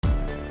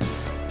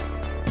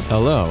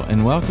Hello,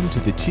 and welcome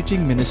to the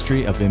teaching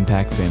ministry of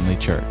Impact Family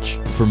Church.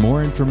 For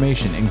more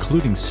information,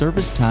 including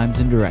service times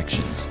and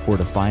directions, or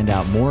to find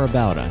out more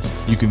about us,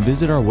 you can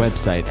visit our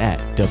website at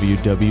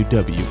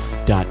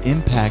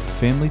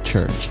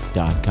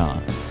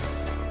www.impactfamilychurch.com.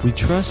 We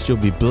trust you'll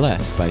be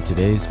blessed by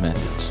today's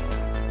message.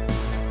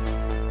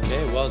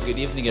 Okay, well, good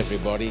evening,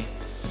 everybody.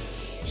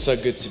 So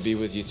good to be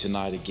with you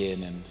tonight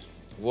again, and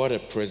what a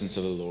presence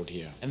of the Lord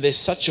here. And there's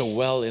such a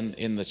well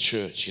in the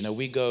church. You know,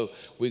 we go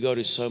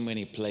to so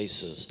many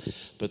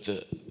places, but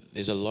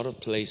there's a lot of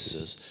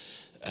places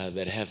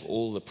that have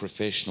all the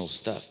professional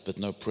stuff, but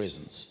no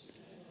presence.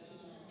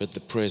 But the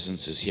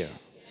presence is here.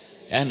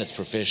 And it's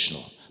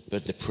professional,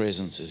 but the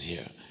presence is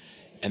here.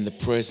 And the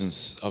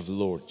presence of the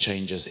Lord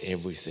changes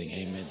everything.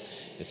 Amen.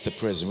 It's the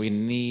presence. We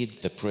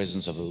need the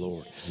presence of the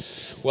Lord.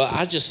 Well,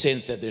 I just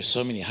sense that there's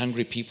so many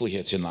hungry people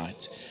here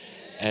tonight.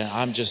 And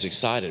I'm just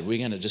excited. We're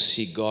going to just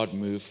see God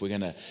move. We're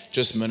going to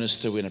just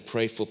minister. We're going to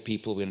pray for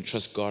people. We're going to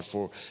trust God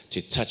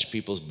to touch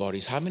people's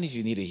bodies. How many of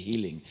you need a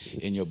healing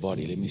in your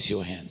body? Let me see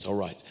your hands. All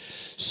right.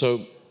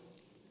 So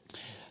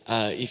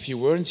if you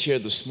weren't here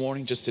this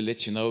morning, just to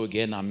let you know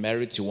again, I'm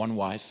married to one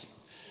wife.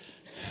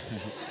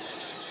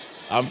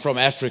 I'm from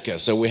Africa,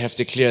 so we have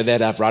to clear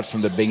that up right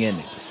from the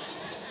beginning.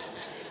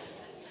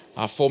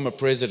 Our former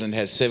president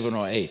had 7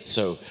 or 8,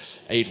 so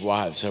 8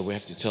 wives. So we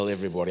have to tell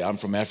everybody, I'm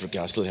from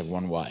Africa, I still have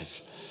one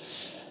wife.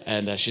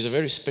 And she's a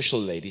very special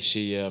lady.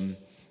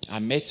 I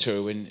met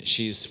her when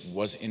she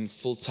was in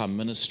full-time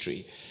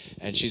ministry,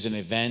 and she's an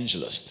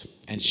evangelist,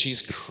 and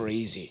she's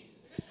crazy.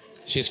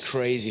 She's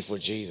crazy for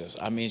Jesus.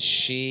 I mean,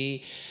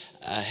 she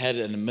had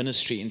a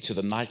ministry into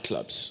the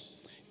nightclubs,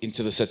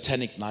 into the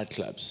satanic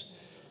nightclubs.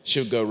 She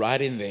would go right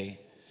in there,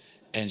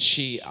 and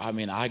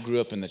I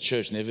grew up in the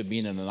church, never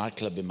been in a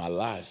nightclub in my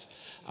life.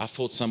 I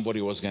thought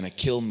somebody was going to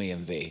kill me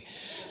in there.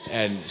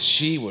 And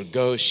she would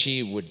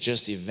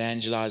just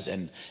evangelize.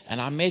 And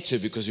I met her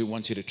because we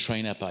wanted to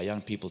train up our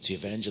young people to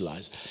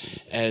evangelize.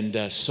 And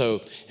I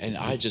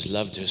just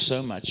loved her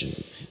so much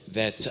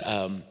that,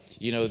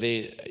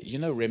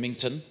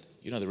 Remington,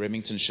 the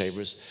Remington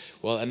shavers.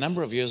 Well, a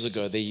number of years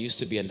ago, there used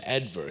to be an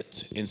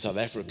advert in South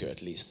Africa,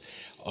 at least,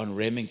 on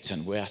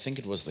Remington, where I think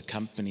it was the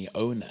company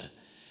owner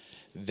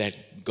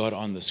that got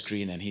on the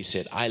screen, and he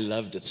said, I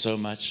loved it so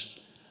much,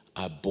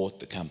 I bought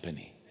the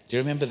company. Do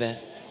you remember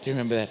that?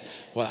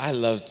 Well, I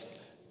loved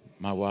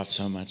my wife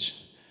so much,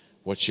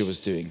 what she was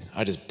doing.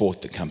 I just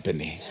bought the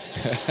company.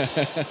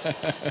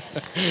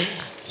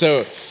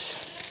 So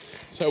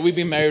we've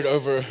been married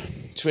over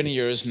 20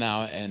 years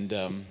now,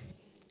 and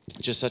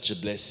just such a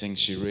blessing.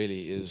 She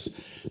really is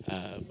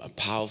a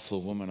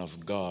powerful woman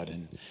of God,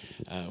 and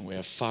we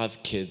have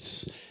 5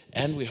 kids,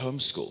 and we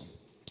homeschool.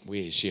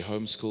 She's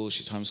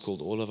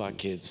homeschooled all of our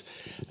kids,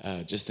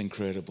 just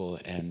incredible,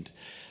 and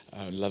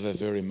I love her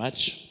very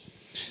much.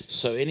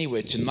 So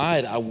anyway,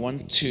 tonight I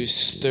want to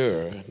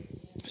stir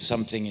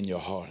something in your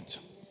heart.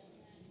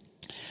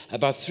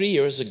 About 3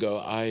 years ago,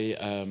 I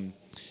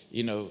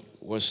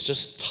was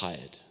just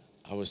tired.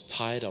 I was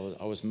tired.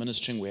 I was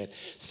ministering. We had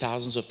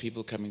thousands of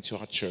people coming to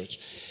our church,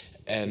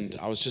 and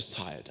I was just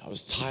tired. I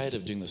was tired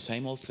of doing the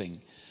same old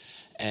thing,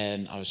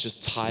 and I was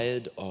just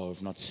tired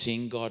of not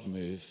seeing God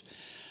move.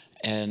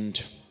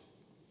 And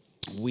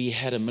we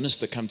had a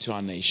minister come to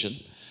our nation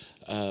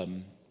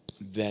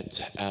that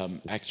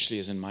actually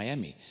is in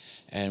Miami,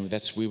 and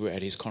we were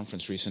at his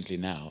conference recently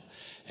now,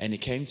 and he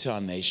came to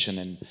our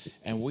nation,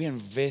 and we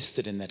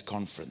invested in that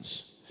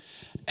conference,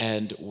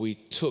 and we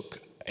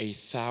took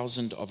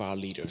 1,000 of our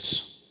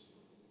leaders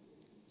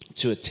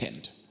to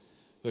attend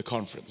the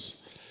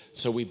conference.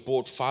 So we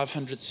bought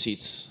 500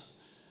 seats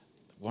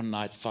one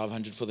night,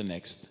 500 for the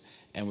next,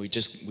 and we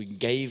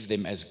gave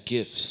them as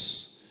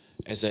gifts,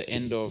 as an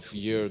end of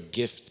year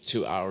gift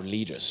to our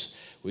leaders.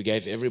 We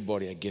gave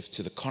everybody a gift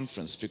to the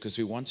conference because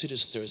we wanted to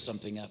stir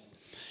something up.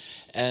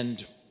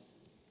 And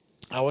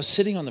I was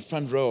sitting on the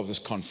front row of this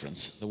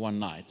conference the one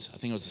night. I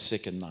think it was the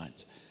second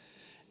night.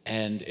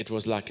 And it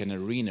was like an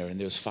arena, and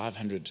there was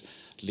 500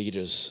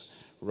 leaders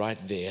right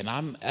there. And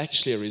I'm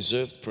actually a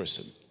reserved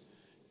person.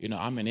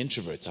 I'm an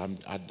introvert. I'm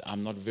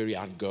not very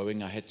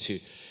outgoing. I had to,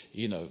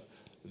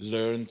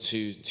 learn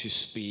to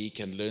speak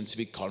and learn to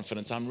be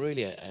confident. I'm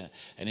really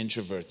an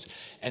introvert.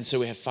 And so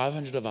we have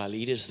 500 of our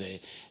leaders there.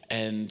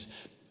 And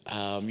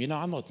I'm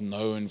not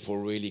known for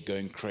really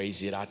going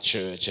crazy at our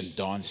church and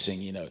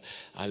dancing.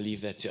 I leave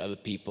that to other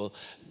people.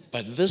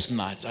 But this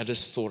night, I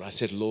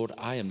said, Lord,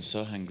 I am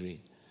so hungry.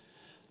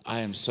 I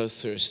am so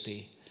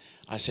thirsty.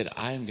 I said,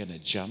 I am going to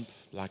jump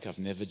like I've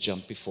never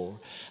jumped before.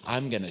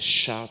 I'm going to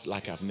shout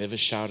like I've never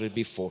shouted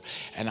before.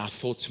 And I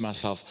thought to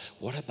myself,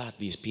 what about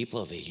these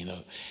people there,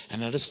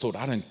 And I just thought,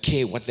 I don't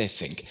care what they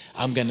think.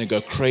 I'm going to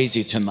go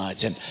crazy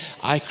tonight. And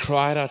I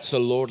cried out to the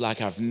Lord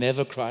like I've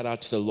never cried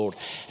out to the Lord.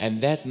 And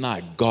that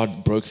night,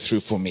 God broke through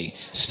for me.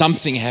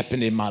 Something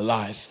happened in my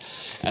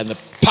life. And the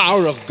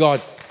power of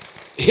God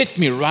hit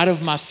me right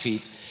off my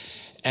feet.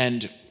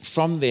 And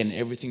from then,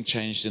 everything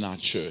changed in our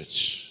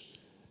church.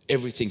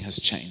 Everything has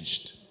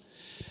changed.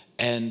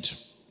 And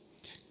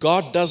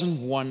God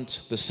doesn't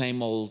want the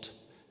same old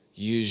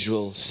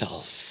usual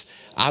self.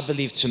 I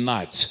believe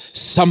tonight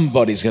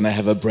somebody's going to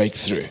have a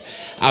breakthrough.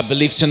 I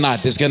believe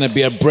tonight there's going to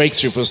be a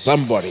breakthrough for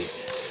somebody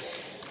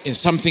in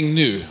something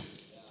new.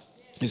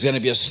 There's going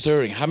to be a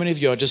stirring. How many of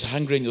you are just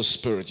hungry in your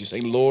spirit? You're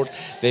saying, Lord,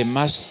 there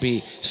must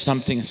be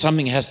something.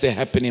 Something has to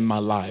happen in my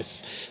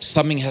life.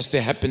 Something has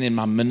to happen in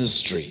my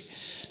ministry.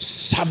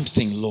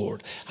 Something,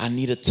 Lord. I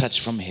need a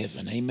touch from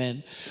heaven.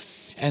 Amen.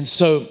 And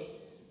so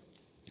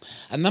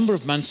a number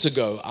of months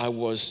ago, I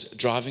was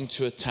driving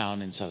to a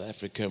town in South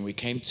Africa, and we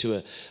came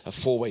to a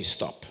four-way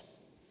stop.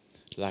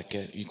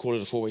 You call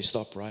it a four-way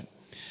stop, right?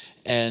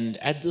 And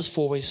at this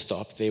four-way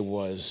stop, there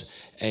was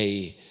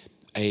a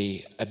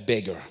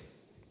beggar.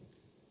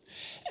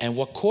 And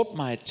what caught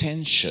my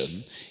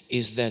attention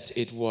is that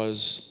it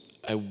was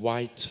a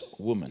white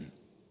woman.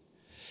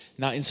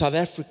 Now, in South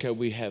Africa,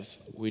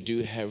 we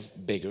do have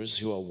beggars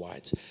who are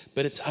white,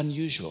 but it's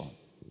unusual.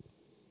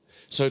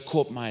 So it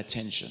caught my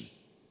attention.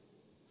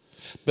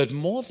 But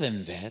more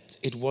than that,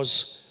 it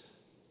was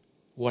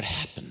what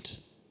happened.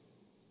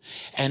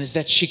 And is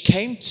that she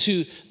came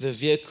to the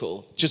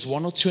vehicle, just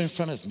one or two in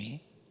front of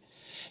me,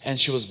 and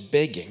she was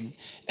begging,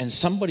 and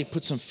somebody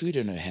put some food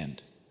in her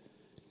hand.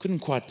 Couldn't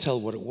quite tell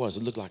what it was.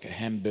 It looked like a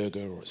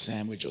hamburger or a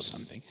sandwich or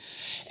something.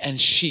 And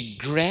she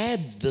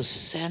grabbed the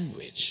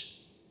sandwich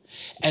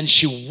and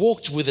she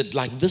walked with it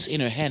like this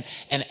in her hand.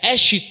 And as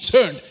she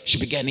turned, she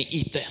began to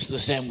eat the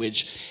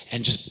sandwich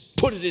and just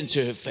put it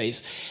into her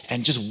face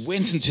and just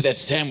went into that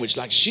sandwich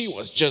like she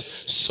was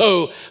just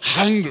so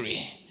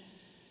hungry.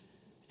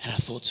 And I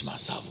thought to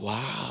myself,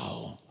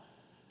 wow.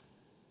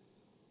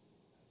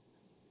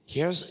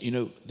 There's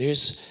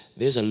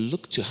a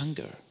look to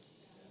hunger.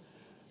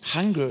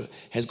 Hunger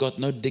has got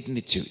no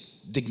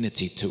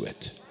dignity to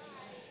it.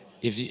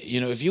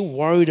 If you're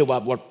worried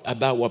about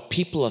what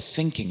people are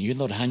thinking, you're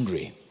not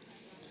hungry.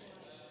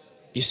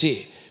 You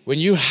see, when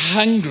you're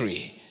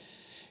hungry,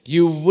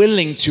 you're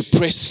willing to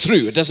press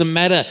through. It doesn't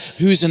matter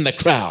who's in the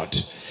crowd.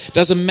 It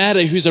doesn't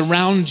matter who's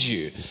around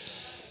you.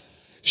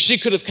 She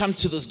could have come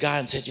to this guy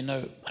and said,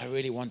 I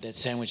really want that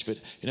sandwich, but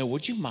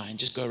would you mind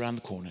just go around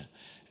the corner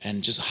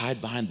and just hide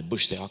behind the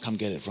bush there? I'll come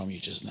get it from you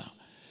just now.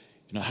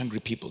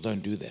 Hungry people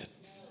don't do that.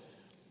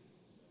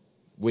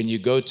 When you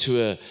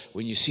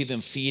when you see them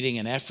feeding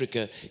in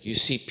Africa, you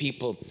see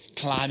people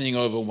climbing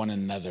over one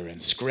another and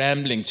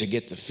scrambling to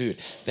get the food.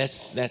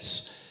 That's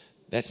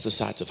the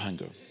sight of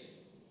hunger.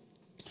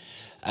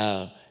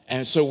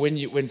 And so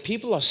when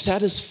people are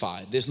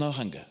satisfied, there's no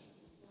hunger.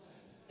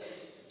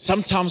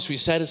 Sometimes we're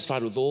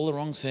satisfied with all the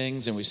wrong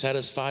things, and we're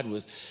satisfied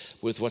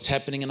with what's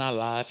happening in our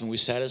life, and we're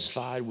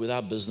satisfied with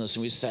our business,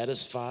 and we're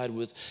satisfied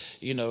with,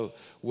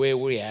 where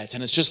we're at,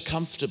 and it's just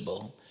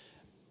comfortable.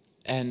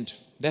 And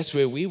that's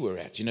where we were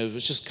at. It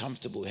was just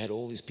comfortable. We had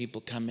all these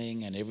people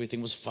coming and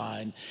everything was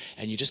fine.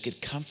 And you just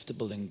get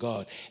comfortable in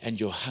God and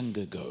your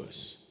hunger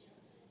goes.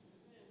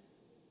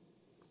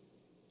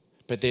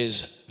 But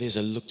there's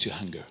a look to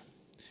hunger.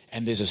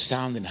 And there's a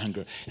sound in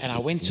hunger. And I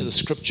went to the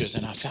scriptures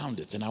and I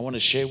found it. And I want to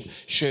share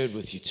it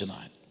with you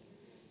tonight.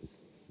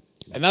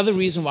 Another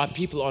reason why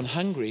people aren't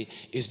hungry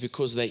is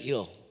because they're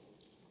ill.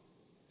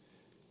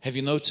 Have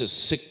you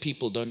noticed sick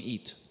people don't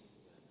eat?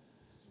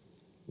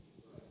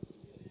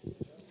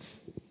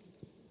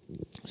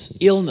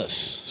 Illness,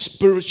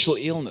 spiritual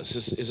illness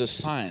is a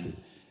sign.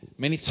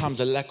 Many times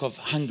a lack of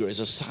hunger is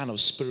a sign of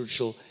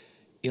spiritual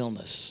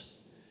illness.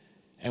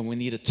 And we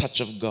need a touch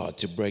of God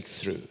to break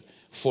through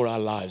for our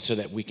lives so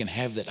that we can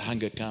have that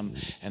hunger come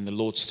and the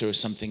Lord stir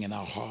something in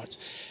our hearts.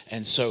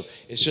 And so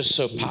it's just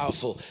so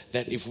powerful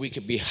that if we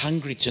could be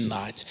hungry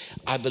tonight,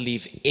 I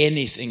believe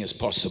anything is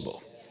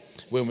possible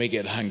when we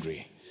get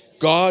hungry.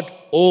 God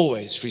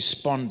always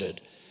responded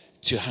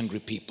to hungry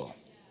people.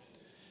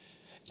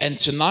 And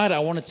tonight I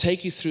want to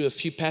take you through a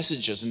few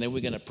passages and then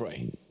we're going to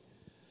pray.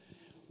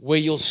 Where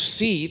you'll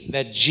see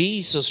that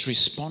Jesus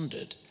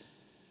responded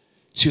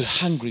to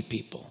hungry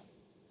people.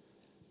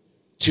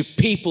 To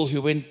people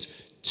who went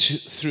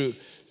through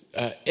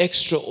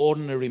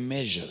extraordinary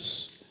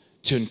measures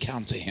to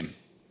encounter him.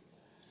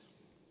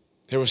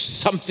 There was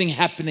something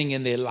happening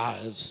in their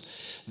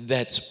lives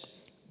that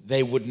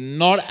they would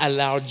not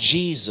allow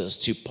Jesus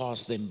to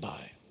pass them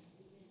by.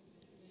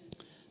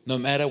 No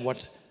matter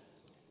what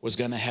was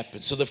going to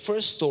happen. So the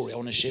first story I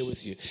want to share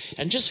with you,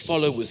 and just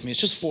follow with me. It's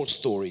just 4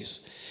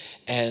 stories,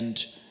 and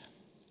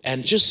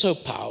just so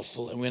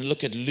powerful. And we're going to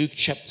look at Luke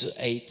chapter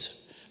 8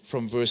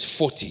 from verse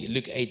 40.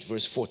 Luke 8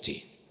 verse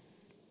 40.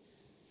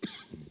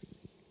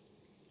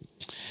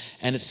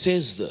 And it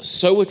says this: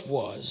 so it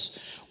was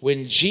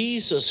when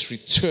Jesus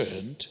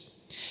returned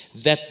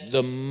that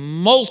the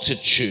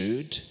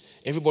multitude,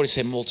 everybody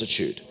say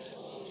multitude,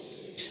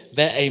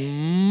 that a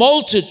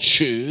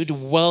multitude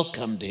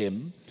welcomed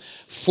him,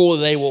 for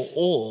they were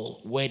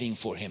all waiting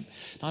for him.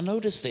 Now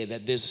notice there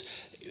that there's,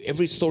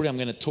 every story I'm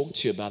going to talk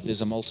to you about,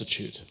 there's a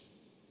multitude.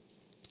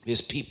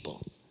 There's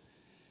people.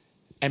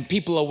 And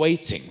people are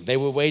waiting. They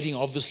were waiting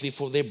obviously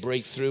for their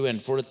breakthrough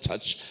and for a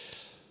touch.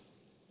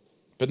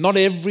 But not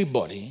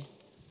everybody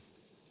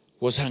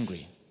was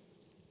hungry.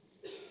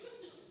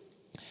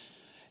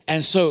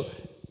 And so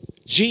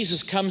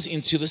Jesus comes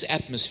into this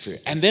atmosphere.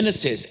 And then it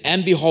says,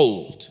 and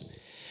behold,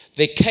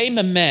 there came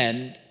a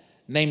man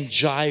named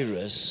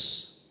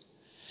Jairus,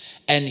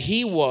 and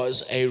he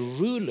was a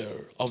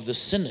ruler of the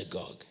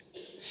synagogue.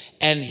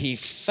 And he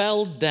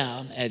fell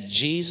down at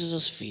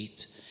Jesus'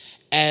 feet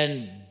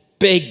and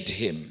begged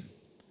him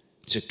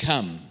to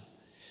come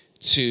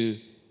to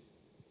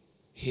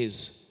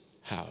his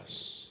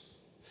house.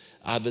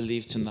 I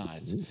believe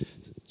tonight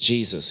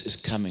Jesus is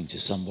coming to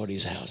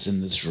somebody's house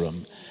in this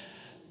room.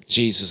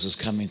 Jesus is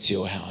coming to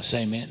your house.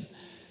 Amen.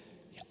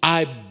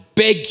 I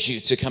beg you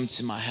to come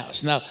to my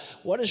house. Now,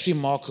 what is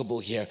remarkable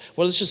here?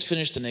 Well, let's just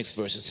finish the next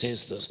verse. It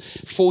says this.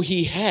 For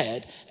he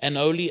had an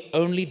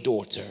only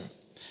daughter,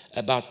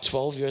 about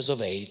 12 years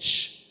of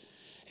age,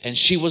 and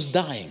she was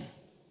dying.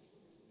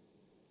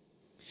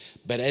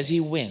 But as he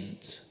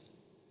went,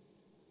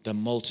 the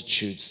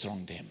multitudes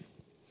thronged him.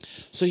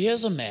 So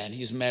here's a man,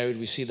 he's married.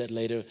 We see that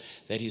later,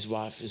 that his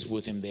wife is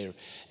with him there.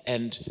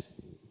 And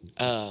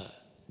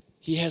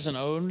he has an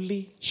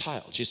only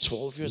child. She's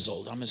 12 years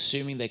old. I'm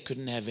assuming they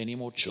couldn't have any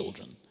more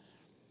children.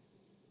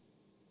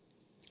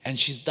 And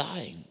she's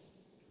dying.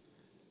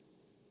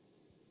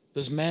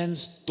 This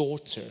man's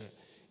daughter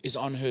is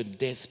on her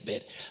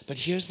deathbed. But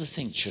here's the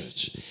thing,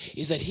 church,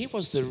 is that he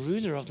was the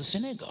ruler of the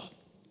synagogue.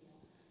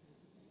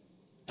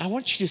 I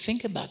want you to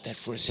think about that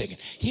for a second.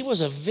 He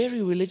was a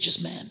very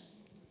religious man.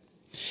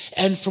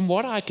 And from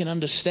what I can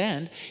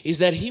understand is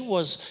that he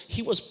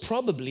was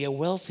probably a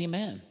wealthy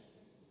man.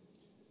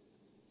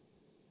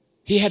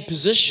 He had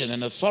position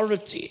and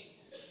authority.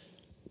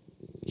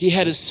 He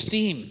had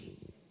esteem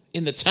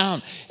in the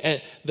town.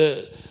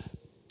 The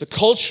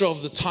culture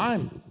of the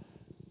time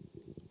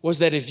was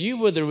that if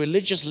you were the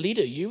religious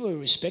leader, you were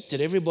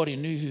respected. Everybody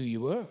knew who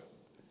you were.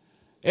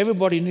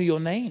 Everybody knew your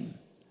name.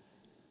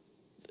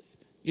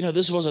 You know,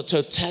 this was a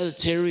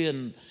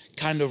totalitarian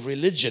kind of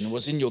religion. It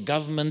was in your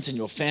government, in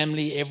your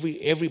family.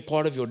 Every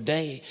part of your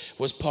day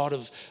was part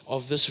of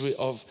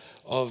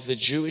the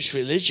Jewish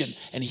religion.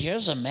 And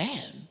here's a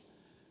man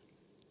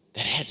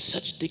that had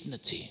such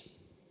dignity,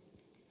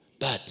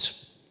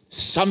 but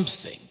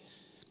something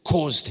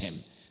caused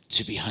him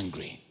to be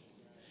hungry,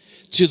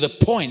 to the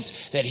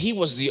point that he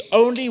was the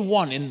only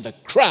one in the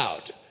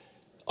crowd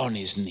on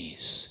his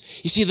knees.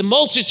 You see, the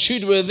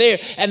multitude were there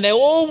and they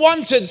all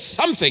wanted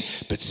something,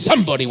 but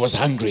somebody was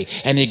hungry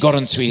and he got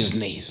onto his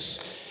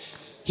knees.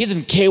 He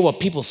didn't care what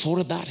people thought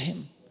about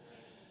him.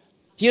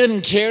 He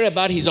didn't care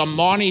about his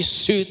Armani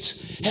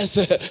suit as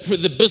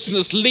the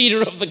business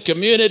leader of the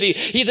community.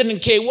 He didn't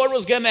care what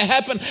was going to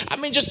happen. I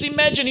mean, just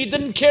imagine, he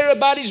didn't care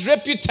about his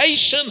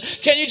reputation.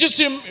 Can you just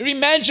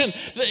imagine,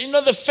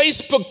 the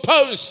Facebook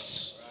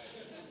posts?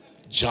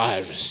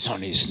 Jairus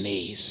on his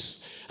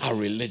knees, our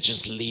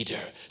religious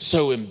leader.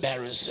 So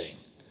embarrassing.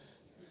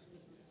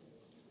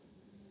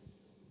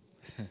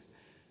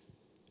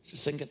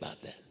 Just think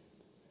about that.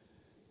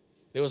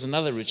 There was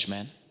another rich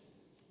man,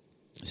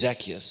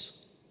 Zacchaeus.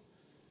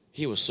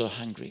 He was so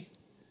hungry,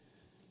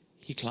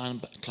 he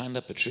climbed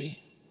up a tree.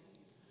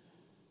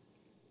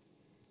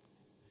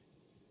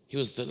 He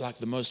was like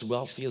the most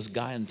wealthiest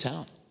guy in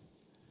town.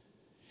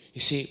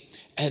 You see,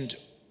 and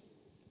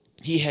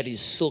he had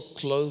his silk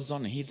clothes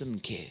on and he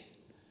didn't care.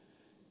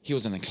 He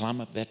was going to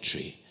climb up that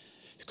tree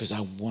because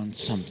I want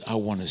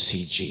to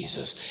see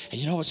Jesus.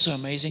 And you know what's so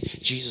amazing?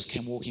 Jesus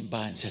came walking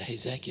by and said, hey,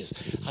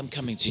 Zacchaeus, I'm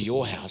coming to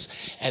your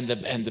house. And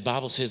the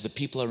Bible says the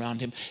people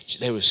around him,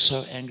 they were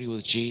so angry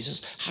with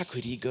Jesus. How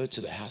could he go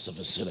to the house of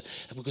a sinner?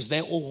 Because they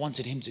all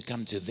wanted him to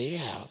come to their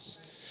house.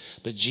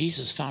 But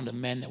Jesus found a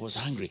man that was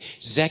hungry.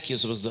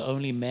 Zacchaeus was the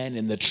only man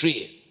in the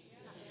tree.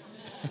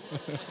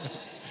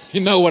 You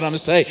know what I'm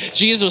saying?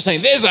 Jesus was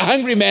saying, there's a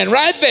hungry man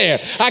right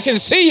there. I can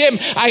see him.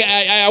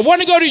 I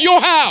want to go to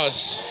your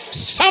house.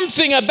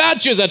 Something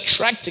about you is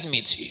attracting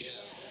me to you.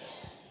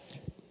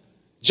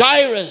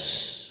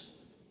 Jairus.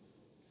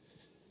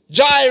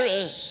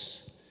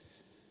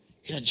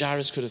 You know,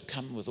 Jairus could have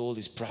come with all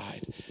his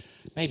pride.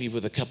 Maybe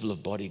with a couple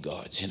of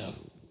bodyguards,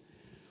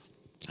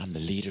 I'm the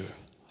leader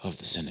of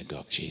the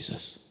synagogue,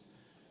 Jesus.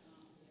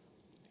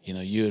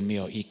 You and me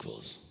are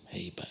equals.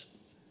 Hey, but.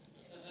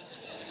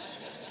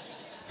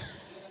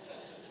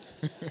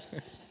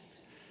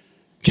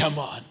 Come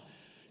on.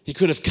 He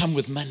could have come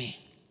with money.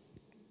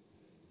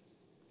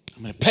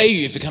 I'm going to pay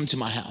you if you come to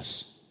my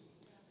house.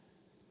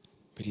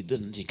 But he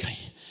didn't.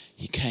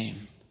 He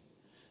came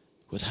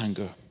with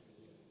hunger.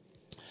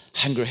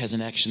 Hunger has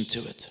an action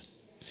to it.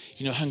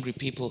 Hungry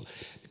people,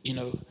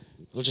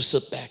 will just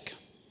sit back.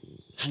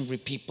 Hungry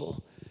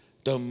people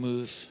don't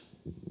move.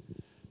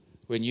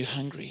 When you're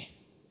hungry,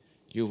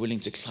 you're willing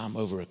to climb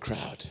over a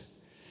crowd.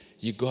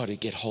 You got to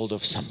get hold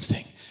of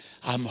something.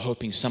 I'm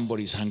hoping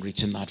somebody's hungry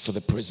tonight for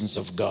the presence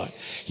of God.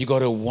 You got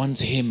to want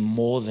him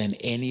more than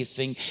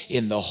anything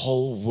in the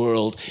whole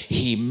world.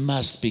 He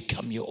must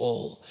become your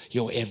all,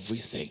 your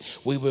everything.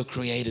 We were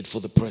created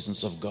for the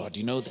presence of God.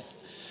 You know that?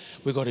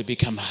 We got to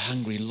become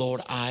hungry.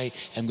 Lord, I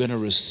am going to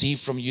receive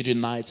from you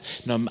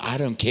tonight. No, I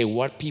don't care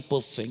what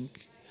people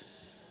think.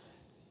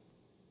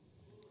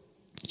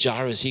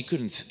 Jairus, he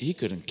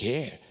couldn't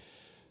care.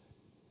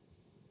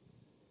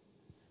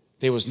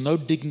 There was no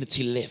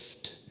dignity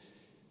left.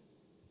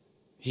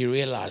 He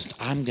realized,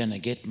 I'm going to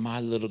get my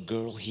little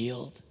girl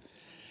healed,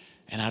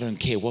 and I don't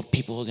care what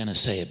people are going to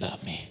say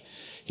about me.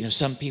 You know,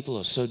 some people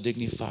are so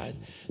dignified,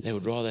 they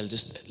would rather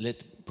just let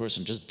the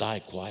person just die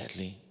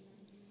quietly,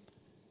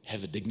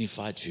 have a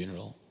dignified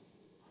funeral.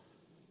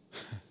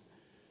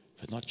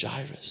 But not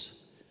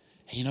Jairus.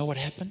 And you know what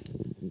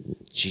happened?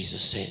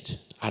 Jesus said,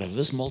 out of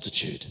this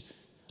multitude,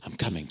 I'm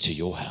coming to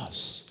your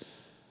house.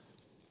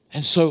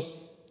 And so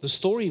the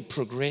story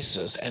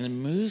progresses and it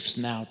moves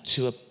now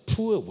to a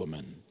poor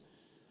woman.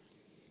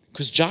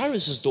 Because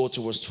Jairus'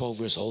 daughter was 12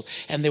 years old,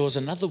 and there was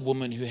another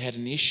woman who had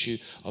an issue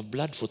of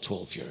blood for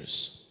 12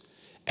 years.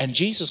 And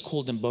Jesus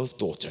called them both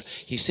daughter.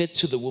 He said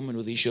to the woman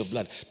with the issue of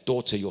blood,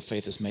 daughter, your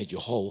faith has made you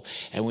whole.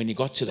 And when he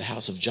got to the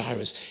house of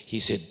Jairus, he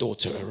said,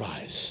 daughter,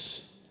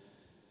 arise.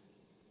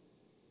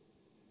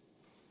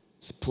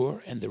 It's the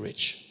poor and the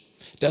rich.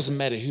 It doesn't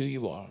matter who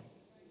you are.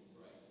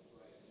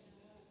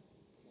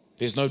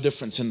 There's no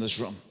difference in this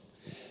room.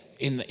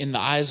 In the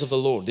eyes of the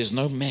Lord, there's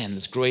no man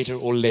that's greater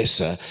or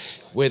lesser.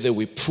 Whether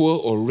we're poor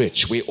or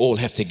rich, we all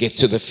have to get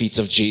to the feet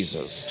of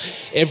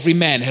Jesus. Every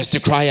man has to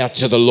cry out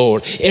to the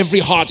Lord. Every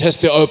heart has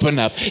to open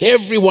up.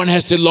 Everyone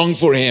has to long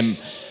for him.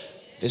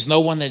 There's no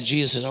one that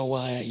Jesus says, oh,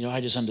 well,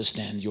 I just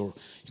understand you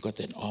got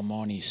that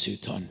Armani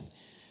suit on.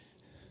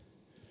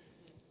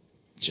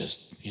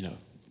 Just,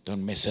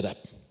 don't mess it up.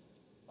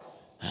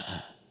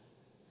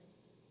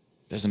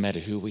 Doesn't matter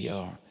who we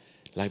are.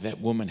 Like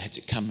that woman had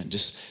to come and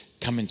just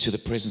come into the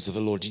presence of the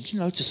Lord. Did you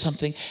notice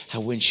something? How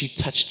when she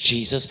touched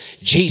Jesus,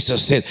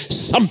 Jesus said,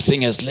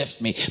 something has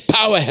left me.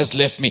 Power has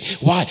left me.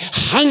 Why?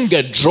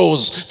 Hunger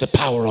draws the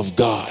power of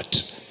God.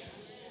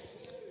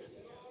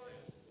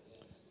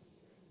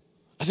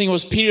 I think it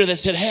was Peter that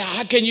said, hey,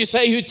 how can you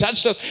say who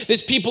touched us?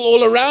 There's people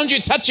all around you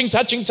touching.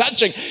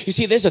 You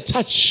see, there's a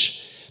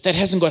touch that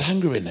hasn't got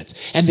hunger in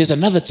it. And there's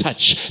another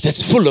touch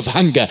that's full of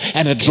hunger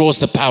and it draws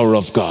the power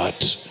of God.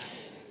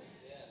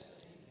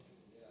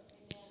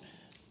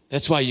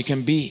 That's why you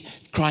can be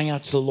crying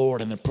out to the Lord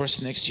and the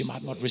person next to you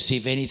might not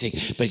receive anything,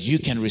 but you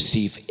can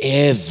receive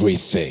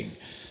everything.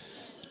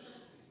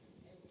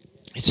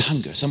 It's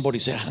hunger. Somebody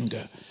say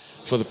hunger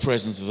for the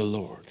presence of the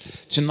Lord.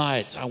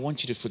 Tonight, I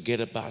want you to forget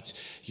about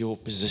your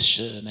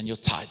position and your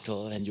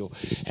title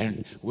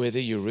and whether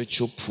you're rich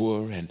or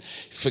poor, and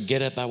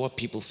forget about what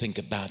people think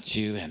about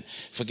you, and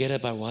forget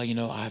about,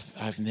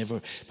 I've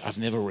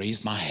never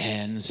raised my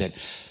hands. And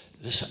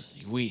listen,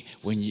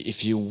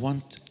 if you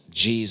want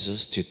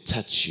Jesus to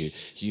touch you,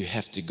 you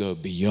have to go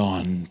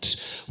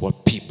beyond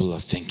what people are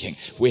thinking.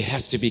 We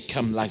have to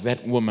become like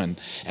that woman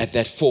at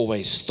that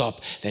four-way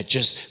stop that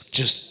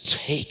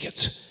just take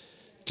it.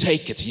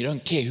 Take it. You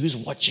don't care who's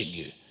watching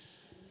you.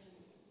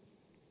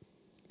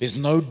 There's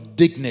no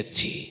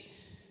dignity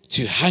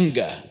to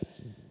hunger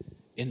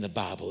in the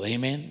Bible.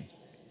 Amen.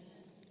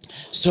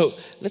 So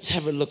let's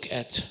have a look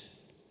at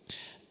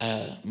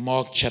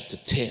Mark chapter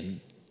 10.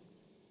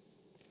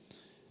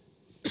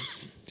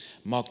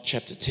 Mark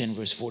chapter 10,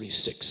 verse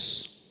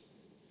 46.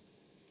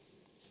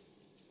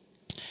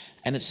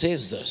 And it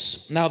says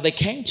this. Now they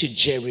came to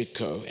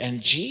Jericho,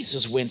 and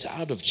Jesus went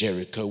out of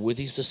Jericho with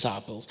his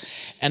disciples,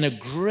 and a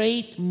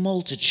great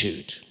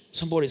multitude.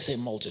 Somebody say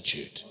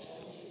multitude.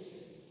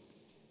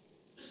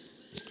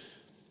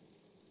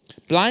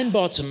 Blind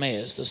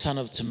Bartimaeus, the son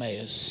of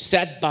Timaeus,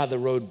 sat by the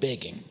road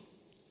begging.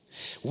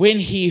 When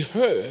he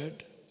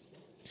heard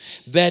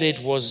that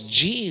it was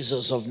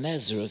Jesus of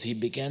Nazareth, he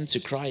began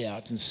to cry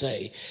out and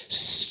say,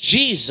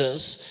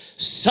 Jesus,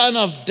 son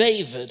of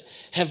David,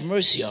 have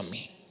mercy on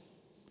me.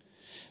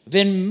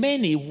 Then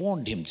many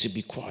warned him to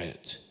be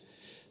quiet,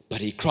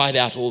 but he cried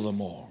out all the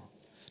more,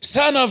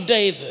 Son of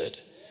David,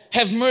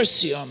 have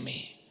mercy on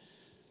me.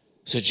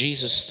 So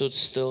Jesus stood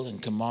still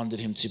and commanded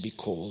him to be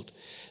called.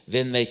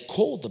 Then they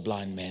called the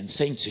blind man,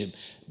 saying to him,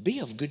 be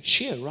of good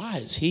cheer,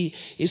 rise, he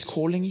is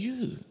calling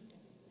you.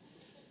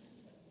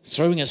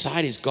 Throwing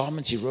aside his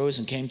garments, he rose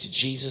and came to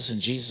Jesus,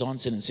 and Jesus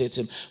answered and said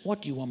to him,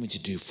 what do you want me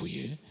to do for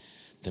you?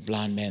 The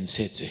blind man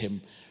said to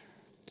him,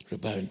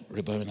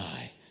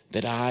 Rabboni,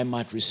 that I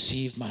might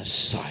receive my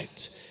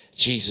sight.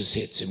 Jesus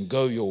said to him,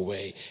 go your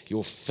way,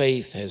 your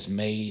faith has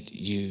made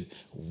you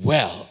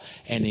well.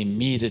 And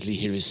immediately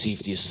he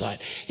received his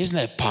sight. Isn't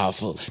that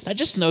powerful? Now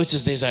just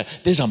notice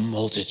there's a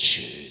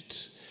multitude.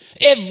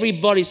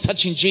 Everybody's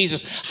touching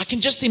Jesus. I can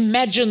just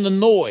imagine the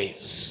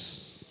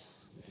noise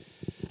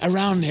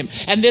around him.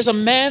 And there's a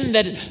man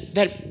that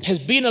has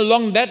been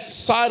along that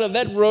side of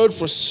that road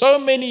for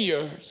so many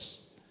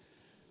years.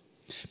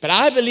 But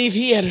I believe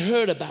he had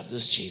heard about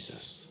this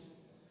Jesus.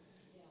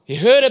 He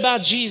heard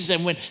about Jesus,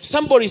 and when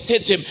somebody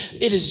said to him,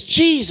 it is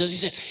Jesus, he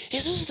said,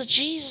 is this the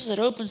Jesus that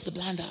opens the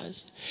blind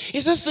eyes?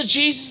 Is this the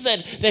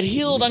Jesus that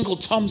healed Uncle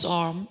Tom's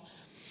arm?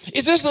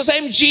 Is this the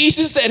same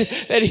Jesus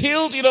that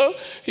healed,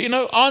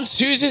 Aunt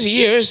Susie's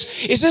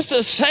ears? Is this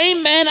the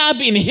same man I've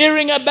been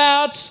hearing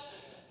about?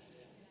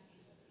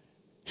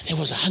 And there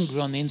was a hunger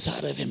on the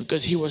inside of him,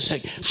 because he was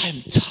saying,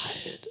 I'm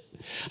tired.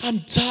 I'm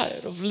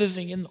tired of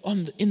living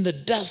in the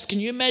dust. Can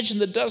you imagine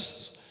the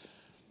dust?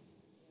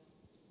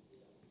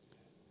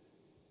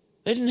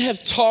 They didn't have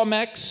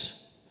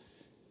tarmacs.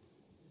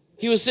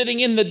 He was sitting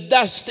in the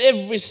dust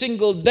every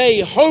single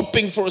day,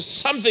 hoping for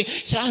something. He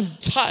said, I'm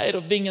tired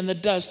of being in the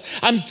dust.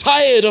 I'm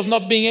tired of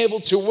not being able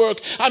to work.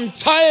 I'm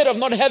tired of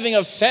not having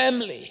a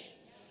family.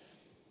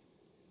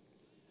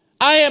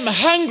 I am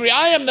hungry.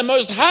 I am the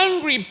most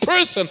hungry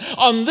person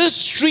on this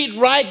street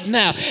right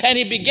now. And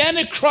he began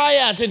to cry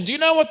out. And do you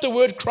know what the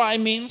word cry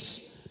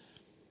means?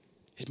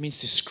 It means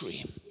to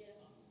scream.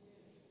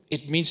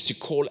 It means to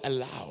call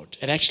aloud.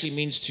 It actually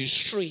means to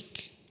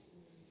shriek.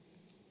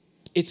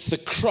 It's the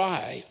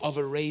cry of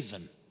a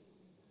raven.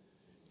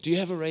 Do you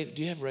have a raven?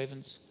 Do you have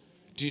ravens?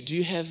 Do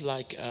you have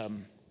like,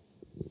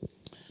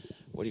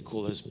 what do you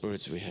call those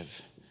birds we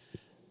have?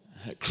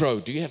 Crow.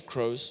 Do you have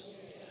crows?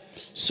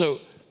 So,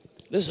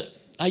 listen,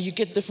 you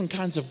get different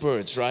kinds of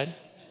birds, right?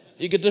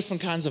 You get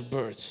different kinds of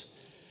birds.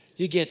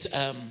 You get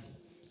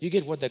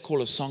what they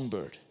call a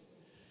songbird.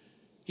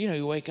 You know,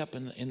 you wake up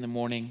in the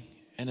morning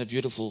and a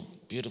beautiful,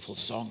 beautiful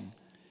song,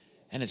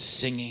 and it's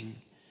singing,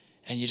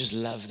 and you just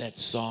love that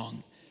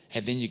song.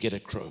 And then you get a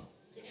crow.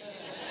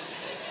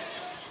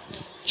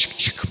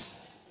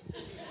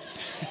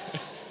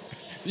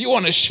 You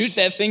want to shoot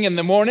that thing in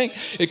the morning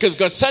because it's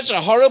got such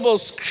a horrible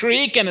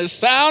squeak and a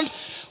sound.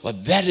 Well,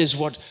 that is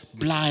what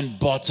blind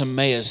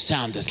Bartimaeus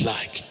sounded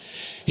like.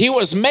 He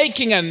was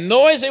making a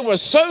noise. It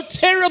was so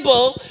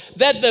terrible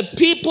that the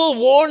people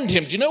warned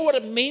him. Do you know what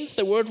it means?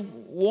 The word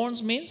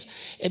warns means?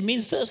 It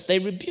means this. They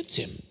rebuked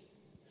him.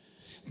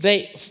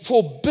 They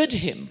forbid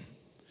him.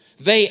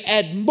 They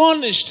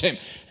admonished him.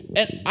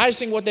 And I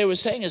think what they were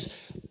saying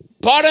is,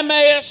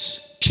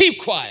 Bartimaeus,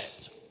 keep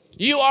quiet.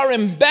 You are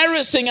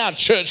embarrassing our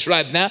church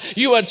right now.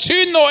 You are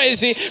too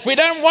noisy. We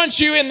don't want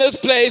you in this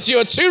place. You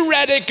are too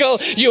radical.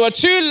 You are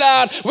too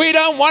loud. We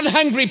don't want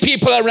hungry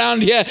people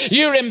around here.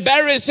 You're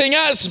embarrassing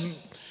us.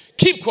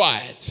 Keep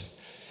quiet.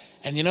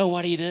 And you know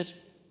what he did? It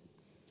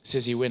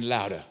says he went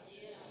louder.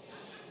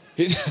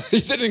 He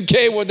didn't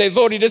care what they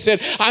thought. He just said,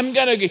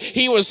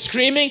 he was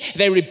screaming.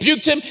 They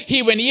rebuked him.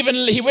 He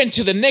went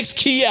to the next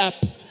key up.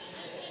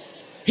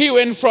 He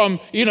went from,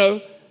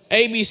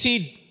 A, B,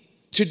 C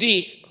to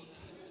D.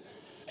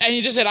 And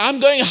he just said,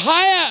 I'm going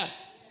higher.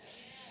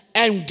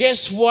 And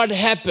guess what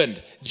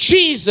happened?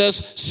 Jesus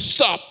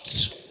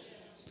stopped.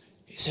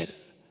 He said,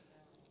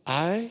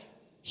 I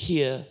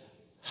hear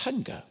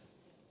hunger.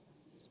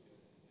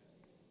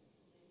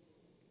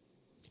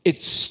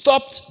 It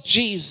stopped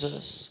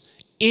Jesus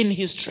in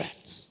his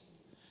tracks.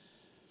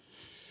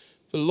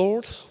 The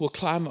Lord will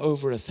climb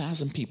over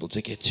 1,000 people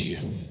to get to you.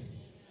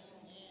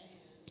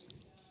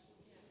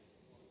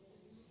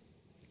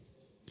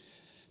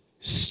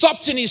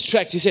 Stopped in his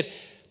tracks. He said,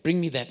 bring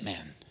me that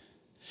man.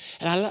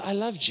 And I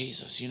love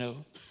Jesus,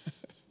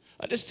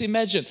 I just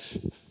imagine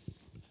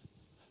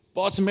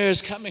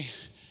Bartimaeus coming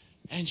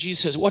and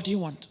Jesus says, what do you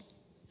want?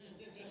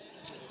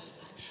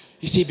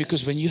 You see,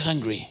 because when you're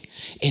hungry,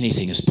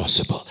 anything is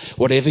possible.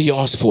 Whatever you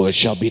ask for, it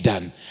shall be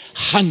done.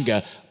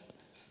 Hunger,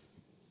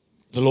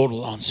 the Lord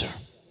will answer.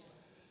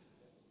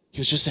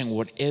 He was just saying,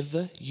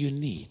 whatever you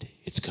need,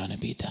 it's going to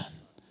be done.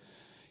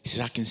 He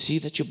says, I can see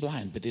that you're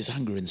blind, but there's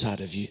hunger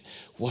inside of you.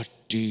 What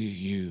do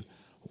you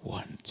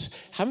want?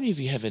 How many of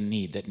you have a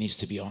need that needs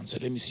to be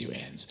answered? Let me see your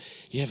hands.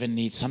 You have a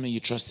need, something you're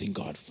trusting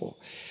God for.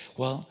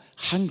 Well,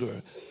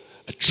 hunger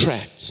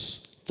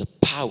attracts the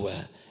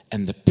power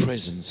and the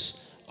presence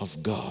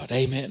of God.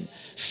 Amen.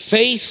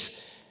 Faith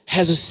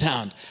has a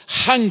sound.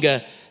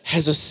 Hunger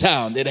has a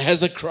sound. It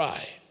has a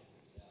cry.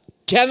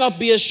 Cannot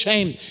be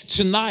ashamed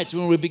tonight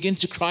when we begin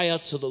to cry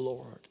out to the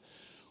Lord.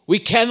 We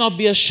cannot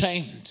be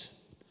ashamed.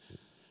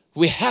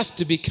 We have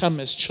to become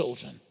as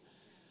children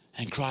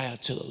and cry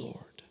out to the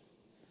Lord.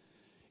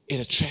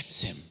 It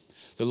attracts him.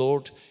 The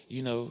Lord,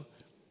 the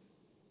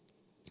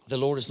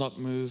Lord is not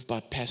moved by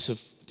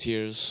passive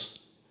tears.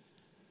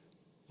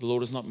 The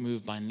Lord is not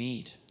moved by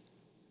need.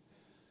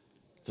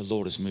 The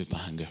Lord is moved by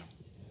hunger.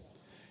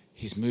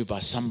 He's moved by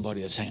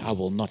somebody that's saying, I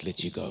will not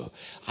let you go.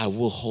 I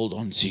will hold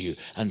on to you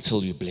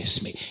until you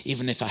bless me.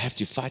 Even if I have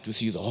to fight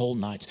with you the whole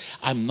night,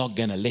 I'm not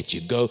going to let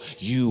you go.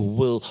 You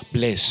will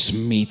bless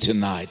me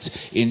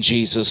tonight in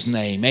Jesus'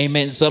 name.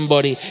 Amen,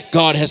 somebody.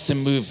 God has to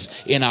move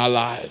in our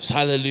lives.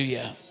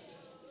 Hallelujah.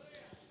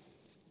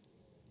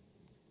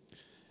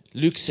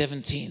 Luke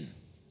 17,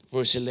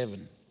 verse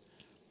 11.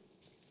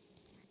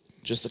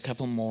 Just a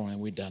couple more and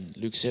we're done.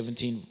 Luke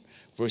 17,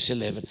 verse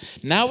 11.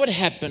 Now it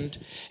happened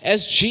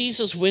as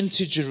Jesus went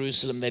to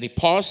Jerusalem that he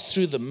passed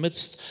through the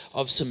midst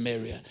of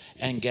Samaria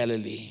and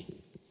Galilee.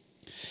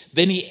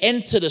 Then he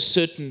entered a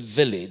certain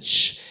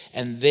village,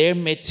 and there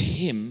met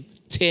him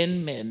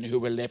 10 men who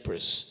were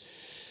lepers,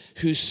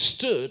 who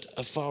stood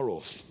afar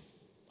off.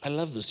 I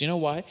love this. You know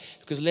why?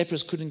 Because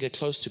lepers couldn't get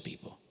close to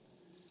people.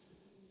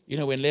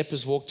 When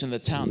lepers walked in the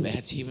town, they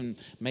had to even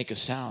make a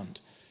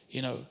sound.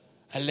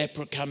 A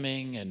leper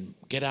coming and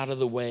get out of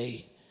the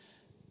way.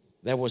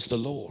 That was the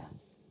law.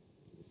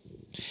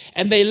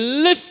 And they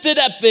lifted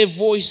up their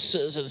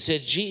voices and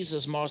said,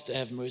 Jesus, Master,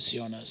 have mercy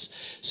on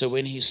us. So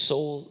when he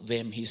saw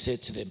them, he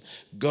said to them,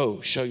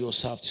 go, show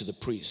yourself to the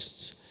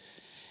priests.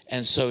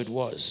 And so it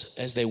was,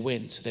 as they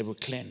went, they were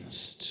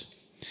cleansed.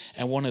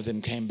 And one of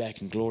them came back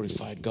and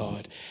glorified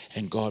God,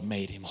 and God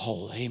made him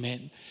whole.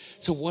 Amen.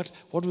 So what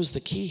was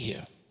the key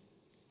here?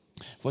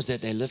 Was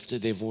that they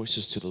lifted their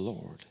voices to the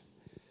Lord.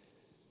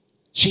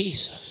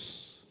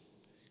 Jesus,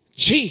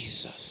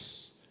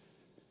 Jesus,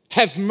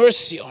 have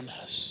mercy on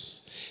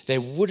us. They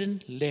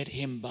wouldn't let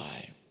him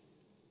by.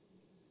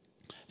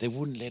 They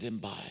wouldn't let him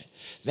by.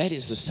 That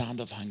is the sound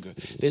of hunger.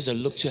 There's a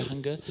look to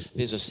hunger.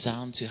 There's a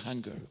sound to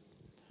hunger.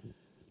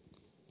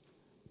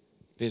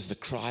 There's the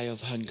cry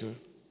of hunger.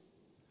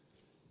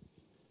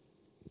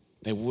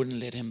 They wouldn't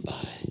let him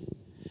by.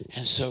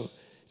 And so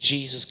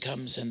Jesus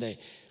comes, and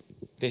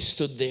they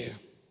stood there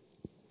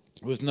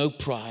with no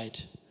pride,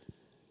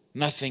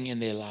 nothing in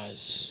their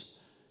lives,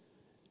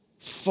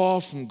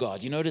 far from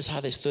God. You notice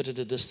how they stood at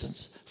a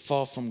distance,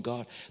 far from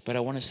God. But I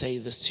want to say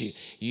this to you.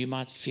 You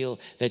might feel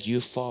that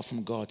you're far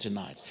from God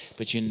tonight,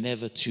 but you're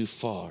never too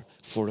far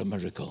for a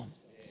miracle.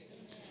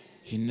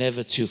 You're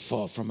never too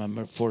far for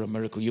a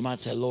miracle. You might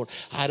say, Lord,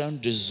 I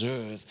don't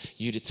deserve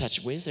you to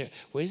touch. Where's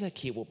that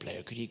keyboard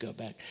player? Could he go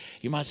back?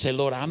 You might say,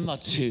 Lord, I'm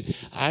too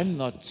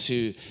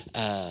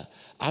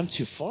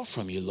far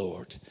from you,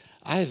 Lord.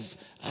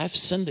 I've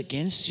sinned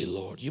against you,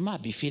 Lord. You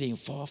might be feeling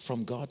far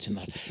from God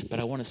tonight,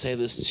 but I want to say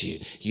this to you.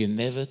 You're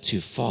never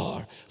too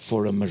far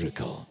for a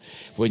miracle.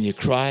 When you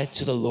cry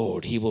to the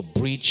Lord, he will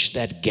breach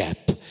that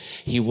gap.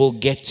 He will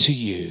get to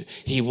you.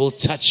 He will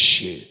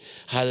touch you.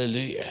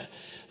 Hallelujah.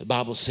 The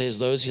Bible says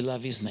those who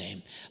love his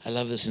name. I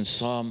love this in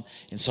Psalms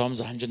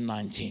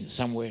 119,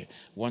 somewhere,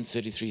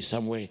 133,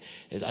 somewhere.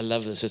 I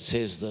love this. It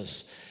says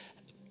this.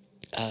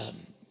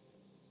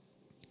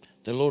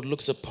 The Lord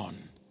looks upon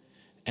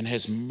and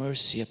has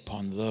mercy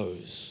upon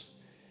those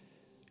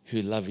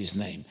who love his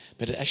name.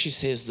 But it actually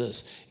says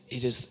this.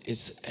 It is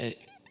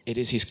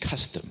his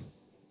custom.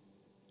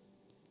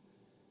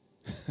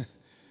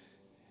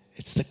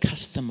 It's the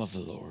custom of the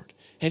Lord.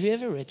 Have you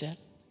ever read that?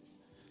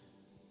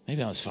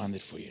 Maybe I must find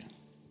it for you.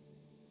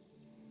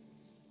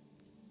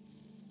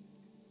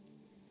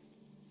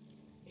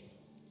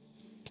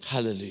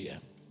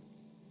 Hallelujah.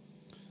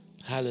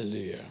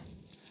 Hallelujah.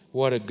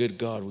 What a good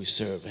God we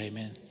serve.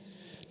 Amen.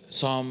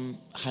 Psalm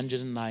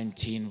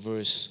 119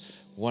 verse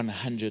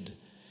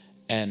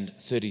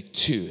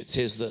 132. It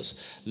says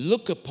this.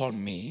 Look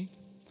upon me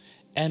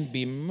and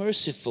be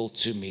merciful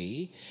to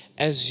me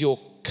as your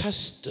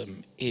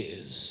custom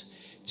is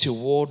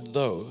toward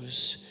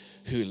those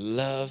who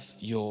love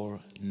your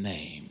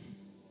name.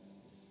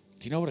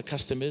 Do you know what a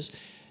custom is?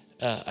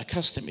 A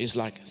custom is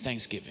like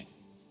Thanksgiving.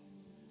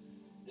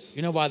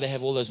 You know why they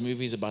have all those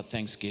movies about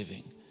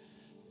Thanksgiving?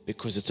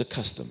 Because it's a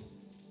custom.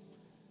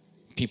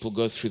 People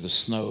go through the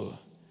snow.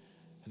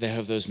 They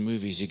have those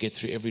movies. You get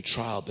through every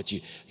trial, but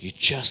you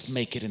just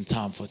make it in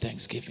time for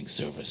Thanksgiving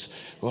service.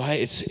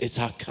 Right? It's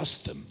our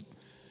custom.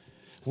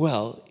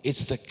 Well,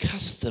 it's the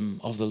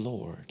custom of the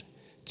Lord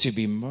to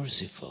be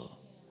merciful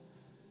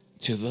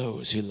to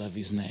those who love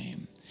his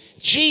name.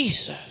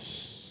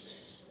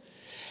 Jesus,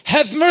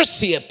 have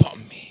mercy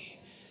upon me.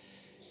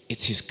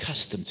 It's his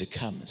custom to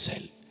come and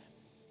say,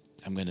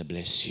 I'm going to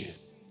bless you.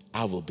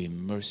 I will be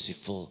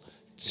merciful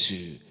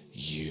to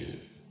you.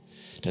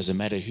 Doesn't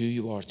matter who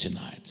you are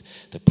tonight.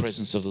 The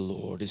presence of the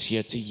Lord is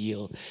here to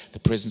heal.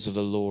 The presence of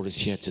the Lord is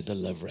here to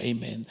deliver.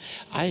 Amen.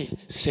 I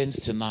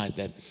sense tonight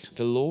that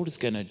the Lord is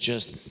going to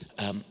just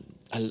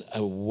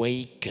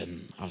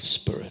awaken our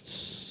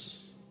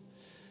spirits.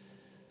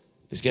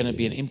 There's going to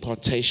be an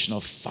impartation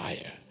of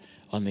fire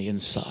on the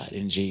inside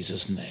in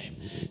Jesus' name.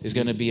 There's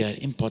going to be an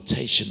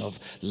impartation of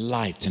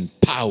light and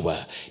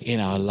power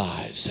in our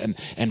lives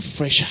and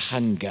fresh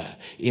hunger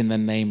in the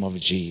name of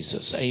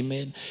Jesus.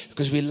 Amen.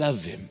 Because we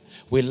love him.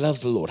 We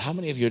love the Lord. How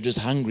many of you are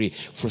just hungry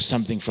for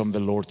something from the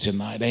Lord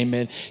tonight?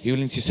 Amen. You're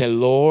willing to say,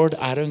 Lord,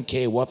 I don't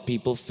care what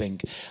people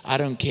think. I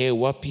don't care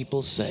what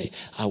people say.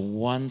 I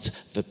want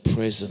the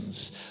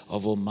presence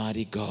of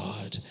Almighty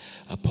God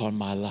upon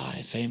my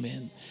life.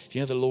 Amen. You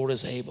know, the Lord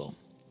is able.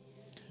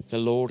 The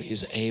Lord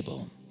is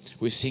able.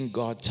 We've seen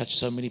God touch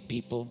so many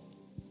people.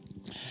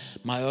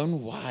 My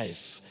own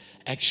wife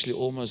actually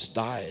almost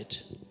died,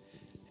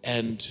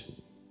 and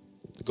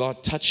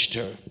God touched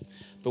her.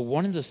 But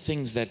one of the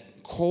things that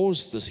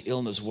caused this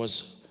illness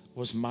was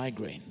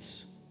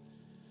migraines.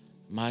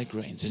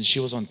 And she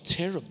was on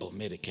terrible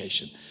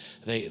medication.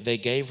 They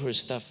gave her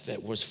stuff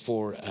that was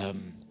for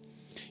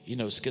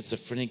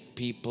schizophrenic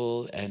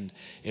people, and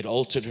it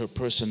altered her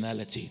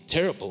personality.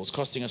 Terrible. It was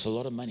costing us a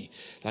lot of money,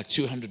 like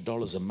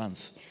 $200 a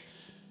month.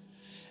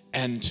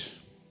 And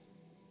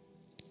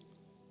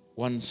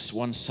one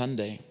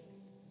Sunday,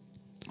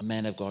 a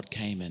man of God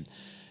came and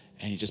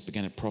he just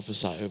began to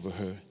prophesy over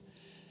her.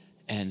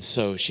 And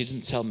so she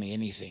didn't tell me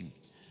anything.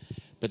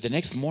 But the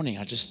next morning,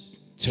 I just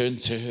turned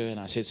to her and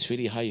I said,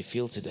 sweetie, how you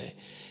feel today?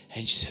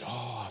 And she said,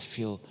 oh, I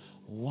feel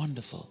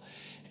wonderful.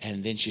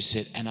 And then she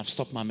said, and I've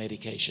stopped my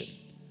medication.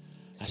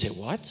 I said,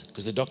 what?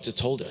 Because the doctor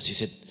told us. He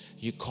said,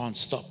 you can't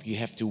stop. You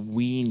have to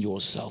wean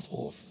yourself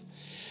off.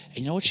 And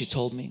you know what she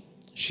told me?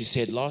 She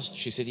said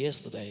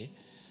yesterday,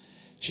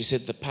 she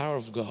said, the power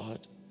of God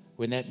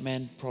when that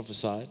man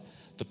prophesied,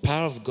 the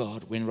power of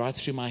God went right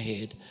through my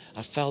head.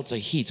 I felt a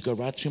heat go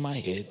right through my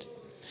head.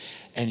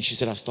 And she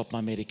said, I stopped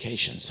my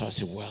medication. So I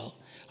said, well,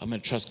 I'm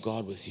going to trust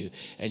God with you.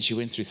 And she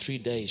went through 3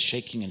 days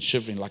shaking and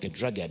shivering like a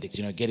drug addict,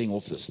 getting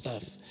off the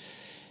stuff.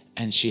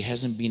 And she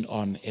hasn't been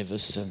on ever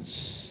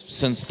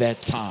since that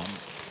time.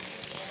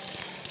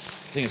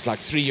 I think it's like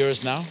 3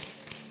 years now.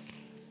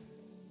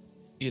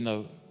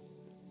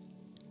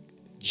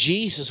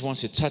 Jesus wants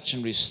to touch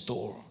and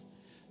restore.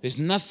 There's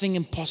nothing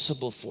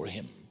impossible for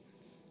him.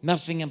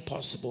 Nothing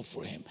impossible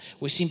for him.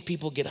 We've seen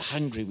people get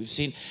hungry. We've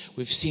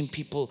seen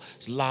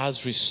people's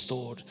lives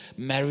restored,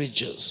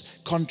 marriages,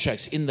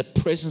 contracts in the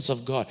presence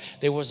of God.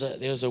 There was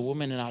a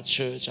woman in our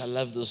church. I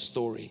love this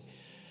story.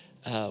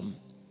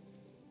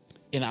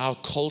 In our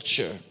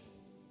culture,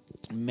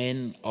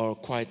 men are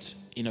quite,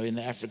 in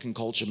the African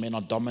culture, men are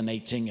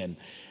dominating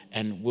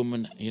and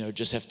women,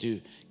 just have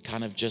to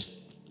kind of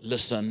just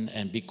listen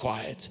and be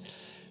quiet.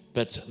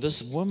 But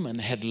this woman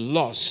had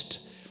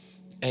lost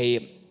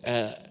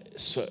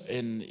so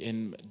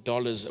in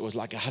dollars, it was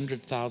like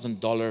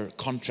 $100,000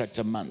 contract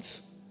a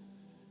month.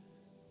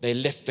 They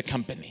left the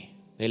company.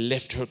 They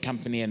left her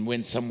company and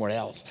went somewhere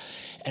else.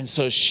 And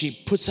so she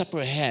puts up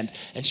her hand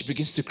and she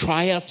begins to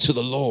cry out to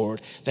the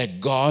Lord that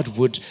God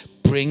would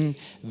bring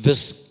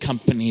this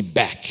company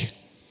back.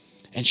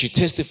 And she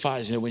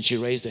testifies, when she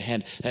raised her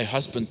hand, her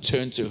husband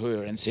turned to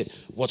her and said,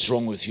 what's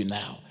wrong with you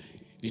now?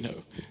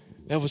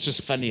 That was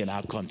just funny in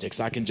our context.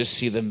 I can just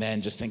see the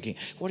man just thinking,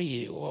 why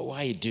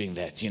are you doing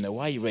that?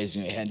 Why are you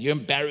raising your hand? You're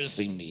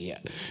embarrassing me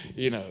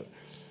here.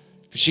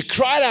 She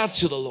cried out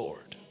to the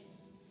Lord.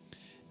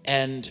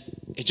 And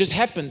it just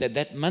happened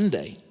that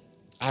Monday,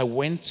 I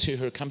went to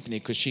her company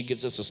because she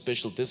gives us a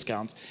special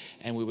discount,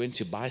 and we went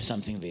to buy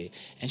something there.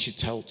 And she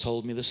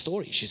told me the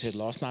story. She said,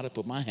 last night I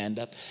put my hand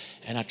up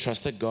and I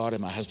trusted God,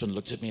 and my husband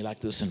looked at me like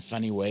this in a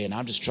funny way, and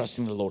I'm just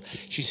trusting the Lord.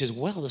 She says,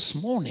 well, this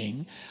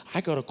morning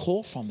I got a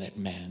call from that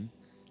man,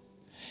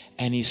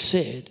 and he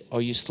said,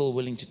 are you still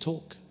willing to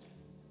talk?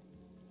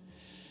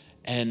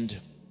 And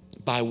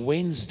by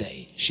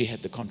Wednesday, she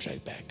had the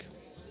contract back.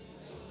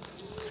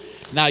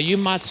 Now, you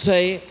might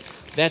say,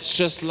 that's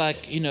just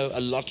like, a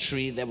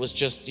lottery. That was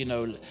just,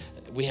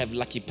 we have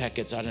lucky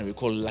packets. I don't know, we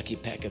call it a lucky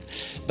packet.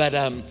 But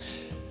I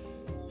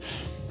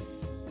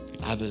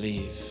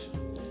believe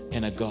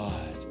in a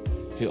God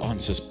who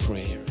answers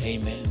prayer.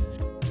 Amen.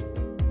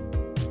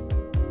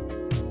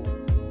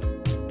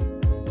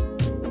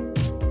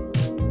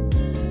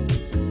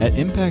 At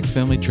Impact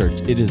Family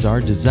Church, it is our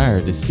desire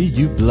to see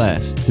you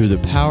blessed through the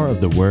power of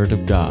the Word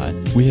of God.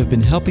 We have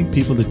been helping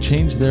people to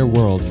change their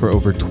world for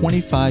over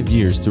 25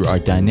 years through our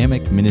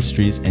dynamic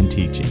ministries and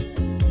teaching.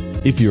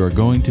 If you are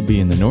going to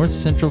be in the North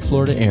Central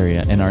Florida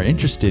area and are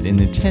interested in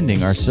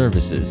attending our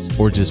services,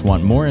 or just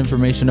want more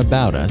information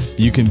about us,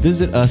 you can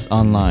visit us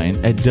online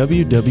at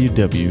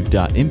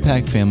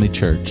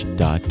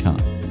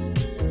www.impactfamilychurch.com.